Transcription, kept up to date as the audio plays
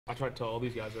I try to tell all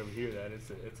these guys over here that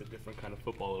it's a different kind of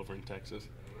football over in Texas.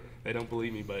 They don't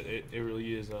believe me, but it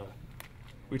really is.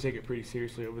 We take it pretty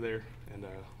seriously over there, and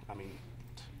I mean,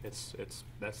 that's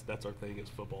our thing. It's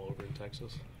football over in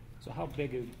Texas. So how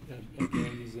big a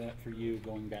game is that for you,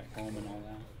 going back home and all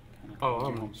that?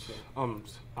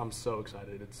 I'm so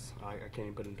excited. I can't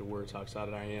even put into words how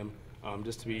excited I am.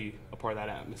 Just to be a part of that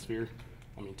atmosphere.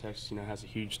 I mean, Texas, has a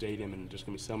huge stadium, and there's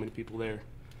gonna be so many people there.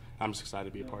 I'm just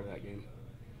excited to be a part of that game.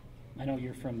 I know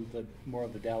you're from more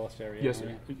of the Dallas area. Yes,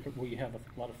 sir. Will you have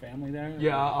a lot of family there?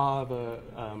 Yeah, I'll have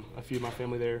a few of my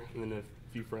family there, and then a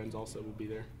few friends also will be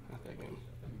there at that game.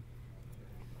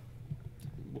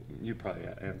 You probably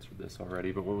answered this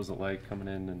already, but what was it like coming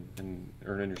in and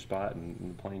earning your spot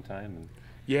and playing time? And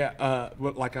yeah,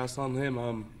 like I was telling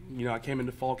him, I came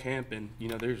into fall camp, and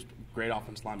there's great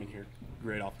offensive linemen here,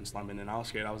 and I was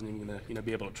scared I wasn't even gonna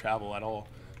be able to travel at all,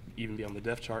 even be on the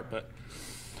depth chart. But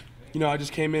I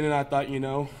just came in and I thought,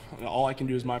 all I can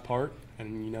do is my part,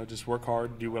 and just work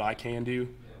hard, do what I can do,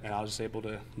 and I was just able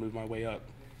to move my way up.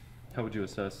 How would you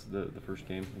assess the first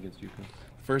game against UConn?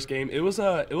 First game, it was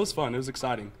fun. It was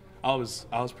exciting. I was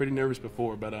pretty nervous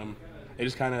before, but it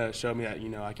just kind of showed me that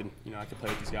I can play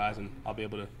with these guys, and I'll be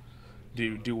able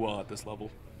to do well at this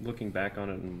level. Looking back on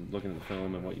it and looking at the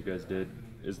film and what you guys did,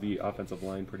 is the offensive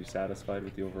line pretty satisfied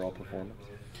with the overall performance?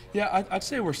 Yeah, I'd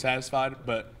say we're satisfied,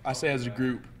 but I say as a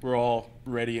group we're all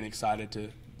ready and excited to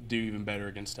do even better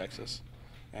against Texas,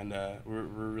 and we're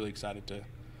really excited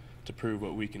to prove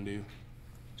what we can do.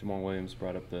 Jamal Williams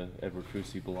brought up the Edward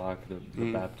Fusi block,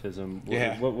 the baptism.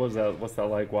 Yeah. What was that? What's that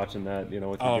like watching that? With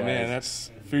you guys? Man,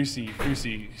 that's Fusi.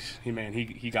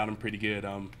 He got him pretty good.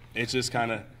 It's just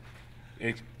kind of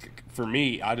for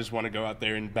me. I just want to go out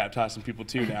there and baptize some people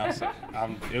too now. So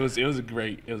it was a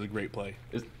great play.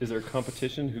 Is there a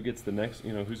competition? Who gets the next?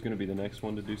 Who's going to be the next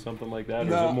one to do something like that,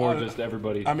 or is it more just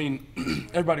everybody? I mean,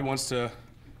 everybody wants to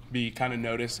be kind of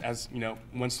noticed as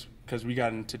once. Because we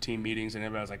got into team meetings and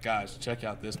everybody was like, guys, check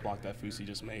out this block that Fusi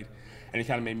just made. And it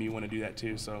kind of made me want to do that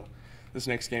too. So this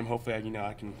next game, hopefully,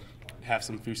 I can have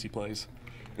some Fusi plays.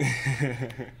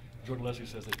 Jordan Leslie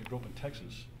says that you grew up in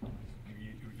Texas.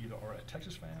 You either are a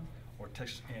Texas fan or a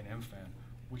Texas A&M fan.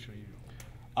 Which are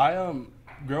you?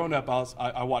 Growing up,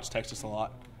 I watched Texas a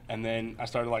lot. And then I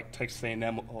started like Texas A&M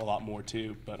a lot more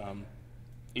too. But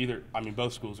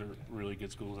both schools are really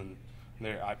good schools. And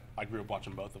I grew up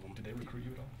watching both of them. Did they recruit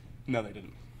you at all? No, they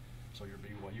didn't. So you're a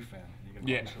BYU fan?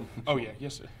 Yeah. Oh, yeah.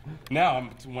 Yes, sir. Now I'm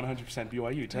 100%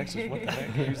 BYU. Texas, what the heck?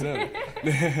 Who's them?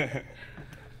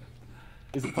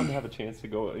 Is it fun to have a chance to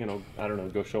go,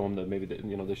 go show them that maybe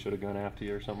they should have gone after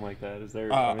you or something like that? Is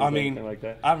there anything like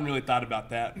that? I haven't really thought about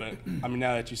that, but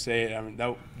now that you say it,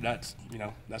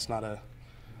 that's not a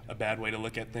bad way to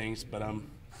look at things. But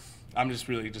I'm just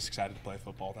really excited to play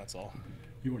football. That's all.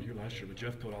 You weren't here last year, but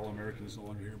Jeff Pitt, All-American, is no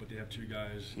longer here, but they have two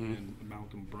guys, in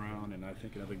Malcolm Brown and I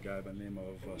think another guy by the name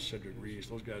of Cedric Reese.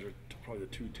 Those guys are probably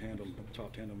the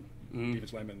top tandem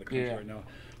defensive linemen in the country right now.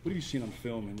 What have you seen on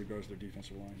film in regards to their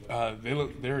defensive line?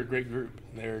 They're a great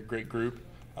group.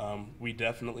 We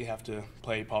definitely have to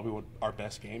play probably our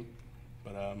best game,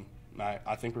 but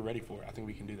I think we're ready for it. I think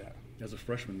we can do that. As a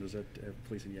freshman, does that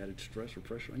place any added stress or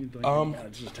pressure?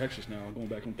 This is Texas now. I'm going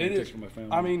back home to Texas for my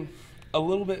family. A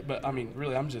little bit, but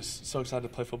really, I'm just so excited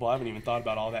to play football. I haven't even thought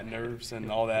about all that nerves and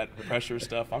all that pressure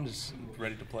stuff. I'm just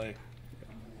ready to play.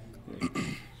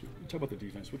 Talk about the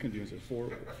defense. What kind of defense is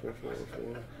it?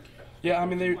 4-4-4? Yeah,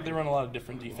 they run a lot of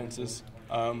different defenses.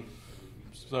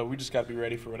 So we just got to be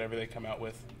ready for whatever they come out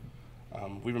with.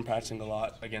 We've been practicing a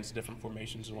lot against different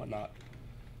formations and whatnot.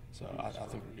 So I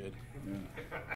think we're good. Yeah.